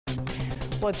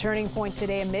Well, a turning point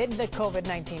today amid the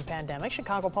COVID-19 pandemic.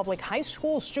 Chicago Public High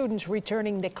School students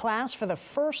returning to class for the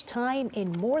first time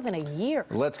in more than a year.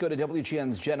 Let's go to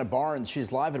WGN's Jenna Barnes.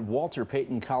 She's live at Walter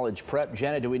Payton College Prep.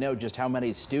 Jenna, do we know just how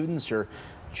many students are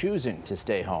choosing to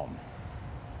stay home?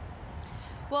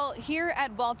 Well, here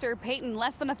at Walter Payton,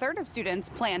 less than a third of students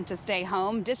plan to stay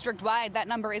home. District-wide, that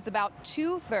number is about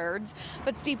 2/3.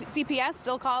 But CPS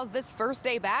still calls this first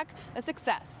day back a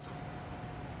success.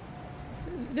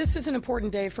 This is an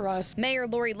important day for us. Mayor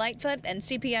Lori Lightfoot and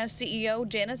CPS CEO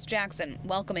Janice Jackson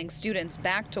welcoming students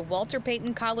back to Walter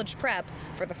Payton College Prep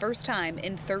for the first time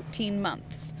in 13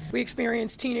 months. We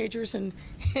experienced teenagers in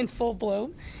full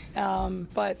bloom,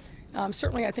 but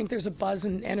certainly I think there's a buzz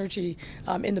and energy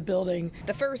in the building.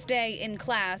 The first day in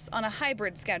class on a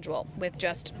hybrid schedule with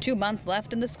just 2 months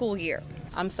left in the school year.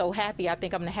 I'm so happy. I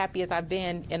think I'm the happiest I've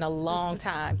been in a long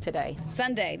time today.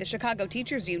 Sunday, the Chicago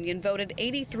Teachers Union voted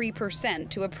 83%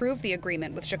 to approve the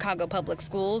agreement with Chicago Public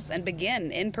Schools and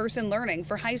begin in-person learning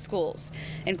for high schools.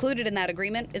 Included in that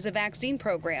agreement is a vaccine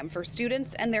program for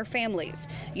students and their families.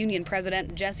 Union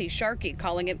President Jesse Sharkey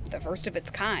calling it the first of its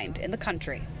kind in the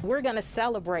country. We're going to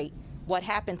celebrate what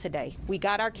happened today. We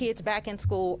got our kids back in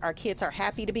school. Our kids are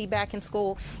happy to be back in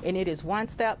school, and it is one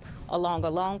step along a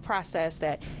long process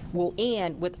that will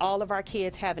end with all of our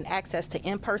kids having access to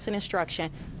in-person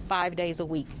instruction 5 days a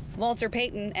week. Walter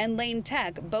Payton and Lane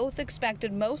Tech both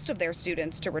expected most of their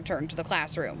students to return to the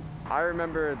classroom. I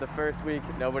remember the first week,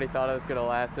 nobody thought it was going to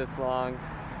last this long,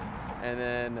 and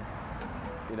then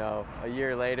a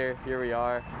year later, here we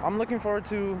are. I'm looking forward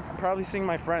to probably seeing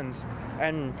my friends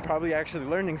and probably actually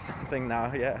learning something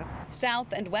now, yeah.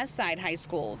 South and West Side high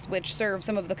schools, which serve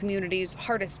some of the communities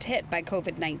hardest hit by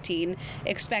COVID-19,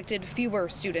 expected fewer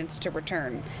students to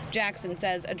return. Jackson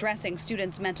says addressing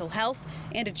students' mental health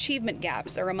and achievement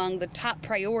gaps are among the top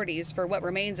priorities for what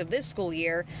remains of this school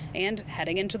year and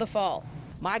heading into the fall.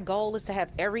 My goal is to have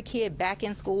every kid back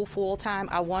in school full time.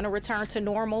 I want to return to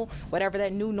normal, whatever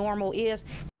that new normal is.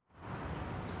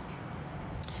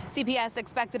 CPS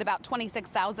expected about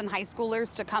 26,000 high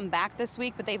schoolers to come back this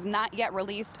week, but they've not yet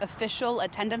released official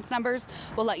attendance numbers.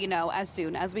 We'll let you know as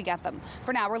soon as we get them.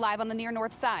 For now, we're live on the near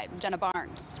north side. Jenna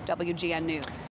Barnes, WGN News.